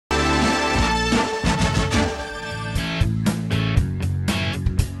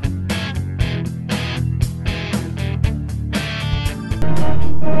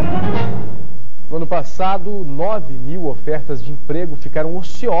passado, 9.000 ofertas de emprego ficaram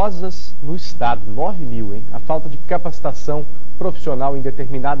ociosas no estado. 9.000, hein? A falta de capacitação profissional em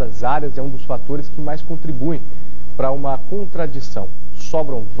determinadas áreas é um dos fatores que mais contribuem para uma contradição.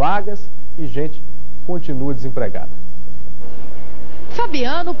 Sobram vagas e gente continua desempregada.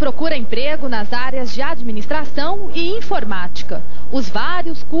 Fabiano procura emprego nas áreas de administração e informática. Os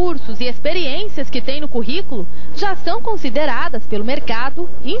vários cursos e experiências que tem no currículo já são consideradas pelo mercado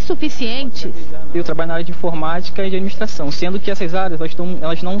insuficientes. Eu trabalho na área de informática e de administração, sendo que essas áreas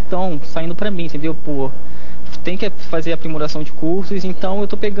elas não estão saindo para mim, entendeu? Tem que fazer aprimoração de cursos, então eu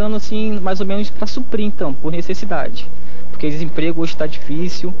estou pegando assim mais ou menos para suprir, então, por necessidade. Porque desemprego hoje está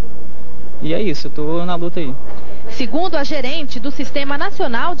difícil e é isso, eu estou na luta aí. Segundo a gerente do Sistema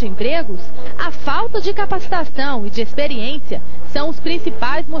Nacional de Empregos, a falta de capacitação e de experiência são os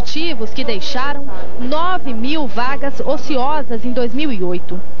principais motivos que deixaram 9.000 vagas ociosas em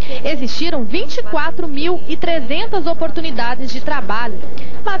 2008. Existiram 24.300 oportunidades de trabalho,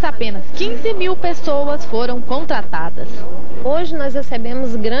 mas apenas 15.000 pessoas foram contratadas. Hoje nós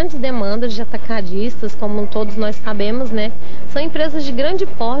recebemos grandes demandas de atacadistas, como todos nós sabemos, né? São empresas de grande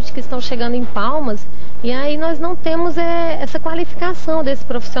porte que estão chegando em Palmas e aí nós não temos essa qualificação desse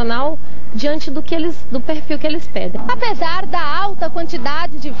profissional diante do perfil que eles pedem. Apesar da alta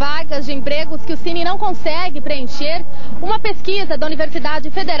quantidade de vagas de empregos que o Cine não consegue preencher, uma pesquisa da Universidade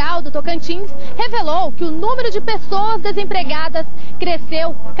Federal do Tocantins revelou que o número de pessoas desempregadas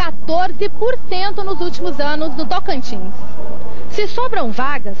cresceu 14% nos últimos anos no Tocantins. Se sobram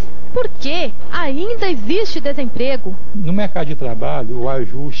vagas, por que ainda existe desemprego? No mercado de trabalho, o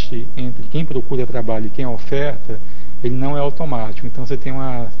ajuste entre quem procura trabalho e quem oferta, ele não é automático. Então você tem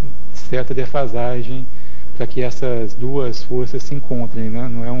uma certa defasagem para que essas duas forças se encontrem, né?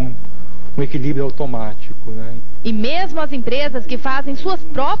 Não é um equilíbrio automático, né? E mesmo as empresas que fazem suas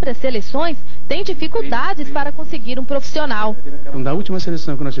próprias seleções têm dificuldades para conseguir um profissional. Então, da última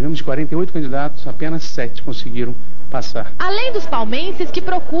seleção que nós tivemos, de 48 candidatos, apenas 7 conseguiram passar. Além dos palmenses que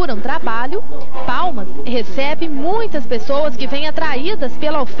procuram trabalho, Palmas recebe muitas pessoas que vêm atraídas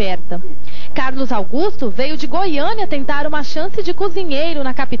pela oferta. Carlos Augusto veio de Goiânia tentar uma chance de cozinheiro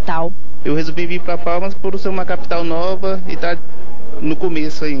na capital. Eu resolvi vir para Palmas por ser uma capital nova e estar no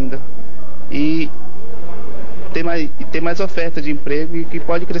começo ainda. E ter mais oferta de emprego e que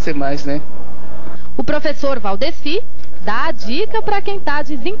pode crescer mais, né? O professor Valdeci dá a dica para quem está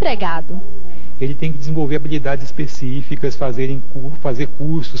desempregado. Ele tem que desenvolver habilidades específicas, fazer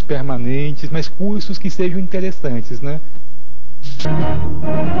cursos permanentes, mas cursos que sejam interessantes, né?